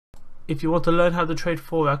if you want to learn how to trade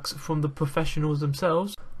Forex from the professionals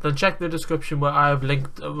themselves, then check the description where I have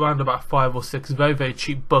linked around about 5 or 6 very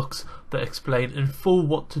cheap books that explain in full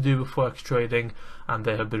what to do with Forex trading, and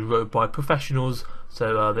they have been wrote by professionals,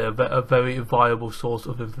 so they're a very viable source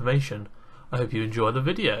of information. I hope you enjoy the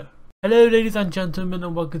video. Hello ladies and gentlemen,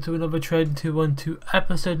 and welcome to another Trading 212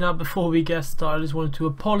 episode. Now before we get started, I just wanted to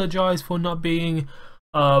apologise for not being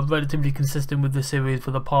relatively consistent with the series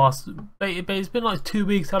for the past, it's been like 2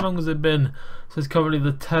 weeks. How long has it been? So it's currently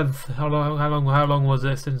the 10th. How long was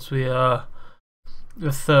it since we the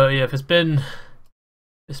 30th? It's been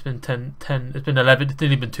 10, it's been 11, it's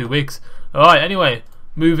nearly been 2 weeks. Alright, anyway,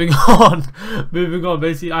 moving on.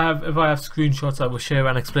 Basically, if I have screenshots, I will share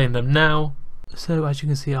and explain them now. So as you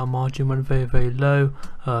can see, our margin went very low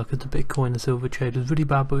because the Bitcoin and silver trade was really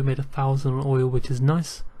bad, but we made 1,000 on oil, which is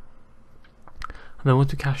nice. And then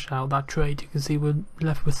once we cashed out that trade, you can see we're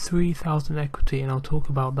left with 3,000 equity, and I'll talk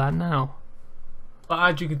about that now. But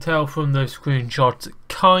as you can tell from those screenshots, it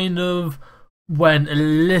kind of went a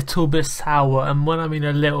little bit sour, and when I mean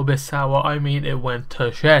a little bit sour, I mean it went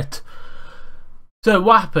to shit. So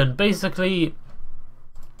what happened? Basically,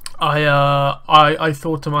 I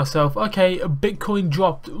thought to myself, okay, Bitcoin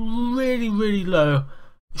dropped really low.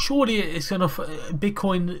 Surely it's gonna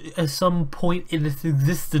Bitcoin at some point in its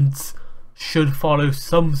existence should follow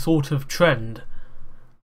some sort of trend,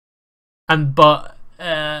 but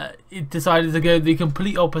it decided to go the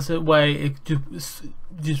complete opposite way. It just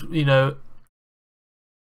you know,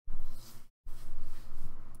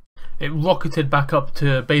 it rocketed back up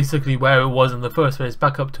to basically where it was in the first place,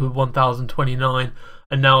 back up to 1,029,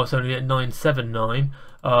 and now it's only at 979.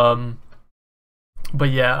 But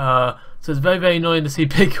yeah, so it's very annoying to see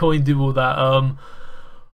Bitcoin do all that.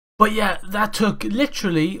 But yeah, that took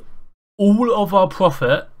literally all of our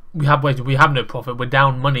profit. We have no profit. We're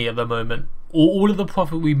down money at the moment. All of the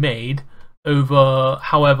profit we made over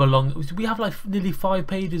however long, we have like nearly 5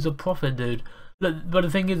 pages of profit, dude. But the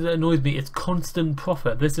thing is that annoys me, it's constant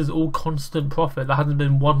profit. This is all constant profit. There hasn't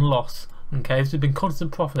been one loss. Okay, this has been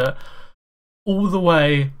constant profit all the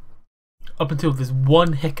way up until this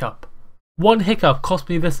one hiccup. One hiccup cost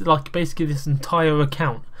me this, like basically this entire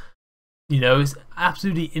account. You know, it's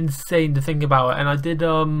absolutely insane to think about it. And I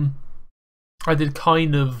did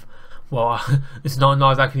kind of, well, it's not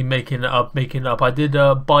exactly making it up. I did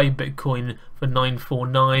buy Bitcoin for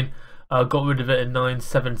 949. Got rid of it at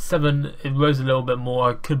 977. It rose a little bit more.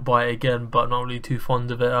 I could buy it again, but not really too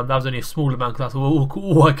fond of it. That was only a small amount because that's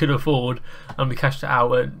all I could afford, and we cashed it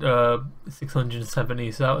out at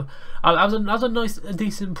 670. So that was a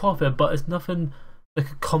decent profit, but it's nothing that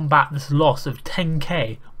could combat this loss of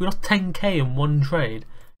 10k. We lost 10k in one trade.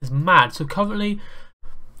 It's mad. So currently,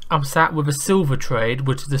 I'm sat with a silver trade,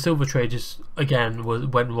 which the silver trade just again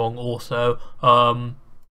went wrong. Also,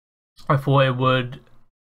 I thought it would,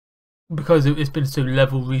 because it's been so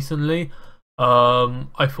level recently.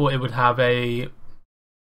 I thought it would have a.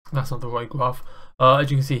 That's not the right graph.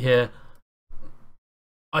 As you can see here,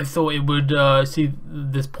 I thought it would see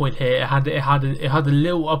this point here. It had a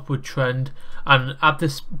little upward trend, and at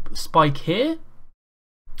this spike here.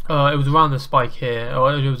 It was around the spike here,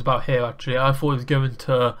 or it was about here actually. I thought it was going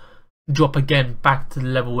to drop again back to the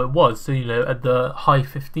level it was, so you know, at the high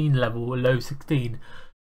 15 level or low 16,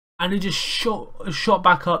 and it just shot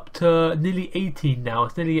back up to nearly 18 now.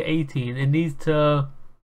 It's nearly 18. It needs to,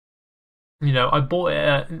 you know, I bought it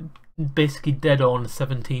at basically dead on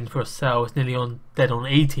 17 for a sell. It's nearly dead on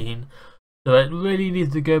 18, so it really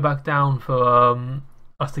needs to go back down for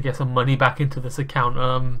us to get some money back into this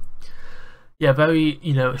account. Yeah, very,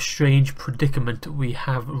 you know, strange predicament we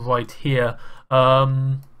have right here.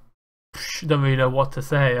 Don't really know what to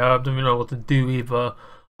say. I don't really know what to do either.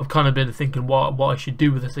 I've kind of been thinking what I should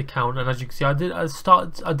do with this account, and as you can see,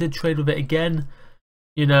 I did trade with it again.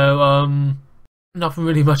 You know, nothing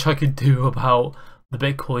really much I could do about the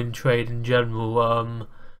Bitcoin trade in general.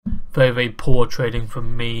 Very poor trading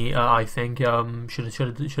from me. I think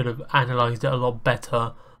should have analysed it a lot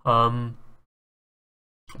better.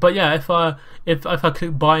 But yeah, if I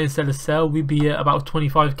click buy instead of sell, we'd be at about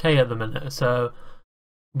 25k at the minute. So,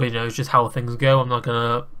 but you know, it's just how things go. I'm not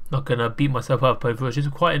gonna beat myself up over it. It's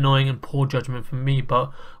just quite annoying and poor judgment from me.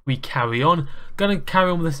 But we carry on. Gonna carry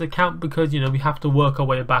on with this account because, you know, we have to work our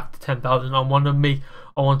way back to 10,000. I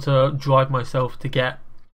want to drive myself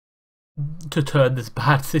to turn this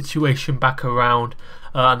bad situation back around,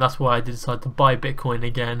 and that's why I decided to buy Bitcoin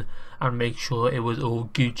again and make sure it was all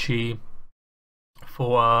Gucci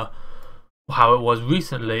for how it was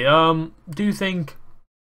recently. Do you think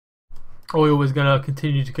oil is gonna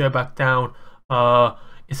continue to go back down?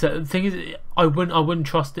 The thing is, I wouldn't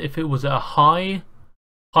trust it if it was at a high.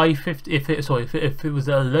 high 50, if it was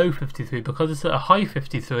at a low 53, because it's at a high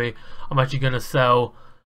 53, I'm actually going to sell.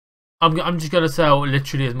 I'm just going to sell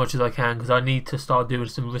literally as much as I can, because I need to start doing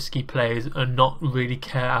some risky plays and not really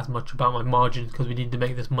care as much about my margins, because we need to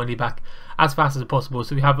make this money back as fast as possible.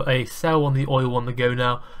 So we have a sell on the oil on the go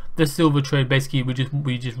now. The silver trade, basically we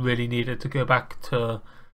just really need it to go back to,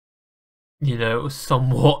 you know,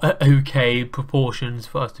 somewhat okay proportions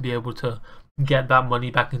for us to be able to get that money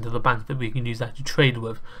back into the bank that we can use that to trade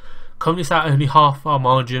with. Currently it's at only half our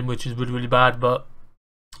margin, which is really bad, but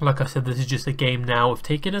like I said, this is just a game now of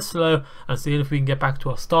taking it slow and seeing if we can get back to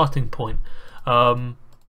our starting point.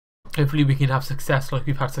 Hopefully we can have success like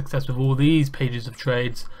we've had success with all these pages of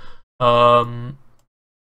trades.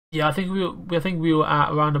 Yeah, I think we were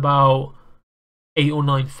at around about 8 or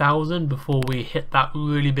 9,000 before we hit that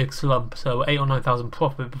really big slump. So 8 or 9,000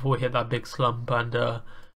 profit before we hit that big slump, and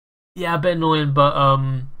yeah, a bit annoying, but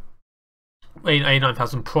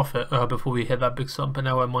 9,000 profit before we hit that big slump, and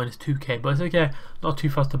now we're minus 2k, but it's okay, not too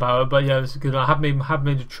fussed about it. But yeah, this is good. I have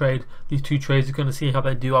made a trade. These two trades are going to see how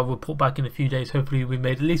they do. I'll report back in a few days. Hopefully we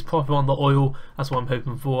made at least profit on the oil. That's what I'm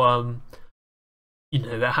hoping for. You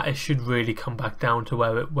know, it should really come back down to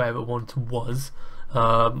where it once was.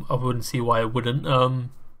 I wouldn't see why it wouldn't.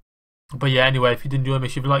 But yeah, anyway, if you did enjoy,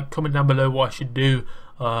 make sure you like, comment down below what I should do,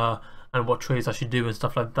 and what trades I should do and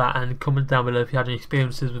stuff like that, and comment down below if you had any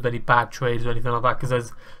experiences with any bad trades or anything like that, because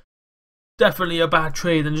there's definitely a bad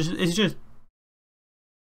trade, and it's just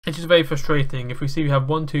very frustrating. If we see we have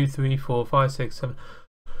 1 2 3 4 5 6 7,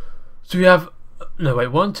 so we have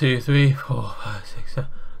 1 2 3 4 5 6 7,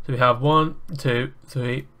 so we have 1 2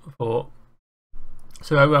 3 4,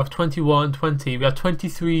 so we have 21 20, we have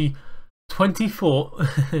 23 24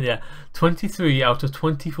 yeah, 23 out of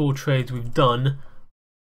 24 trades we've done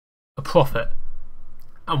a profit,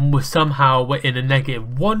 and we're in a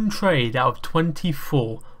negative. One trade out of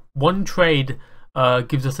 24, one trade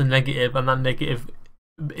gives us a negative, and that negative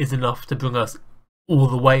is enough to bring us all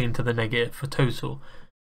the way into the negative for total.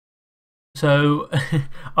 So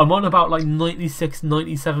I'm on about like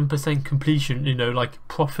 96-97% completion, you know, like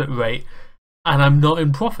profit rate, and I'm not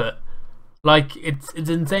in profit. Like it's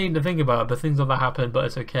insane to think about, but things like that happen, but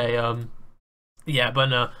it's okay. Yeah, but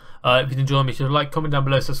no, if you enjoy, make sure to like, comment down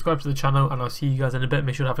below, subscribe to the channel, and I'll see you guys in a bit.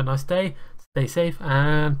 Make sure to have a nice day, stay safe,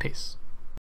 and peace.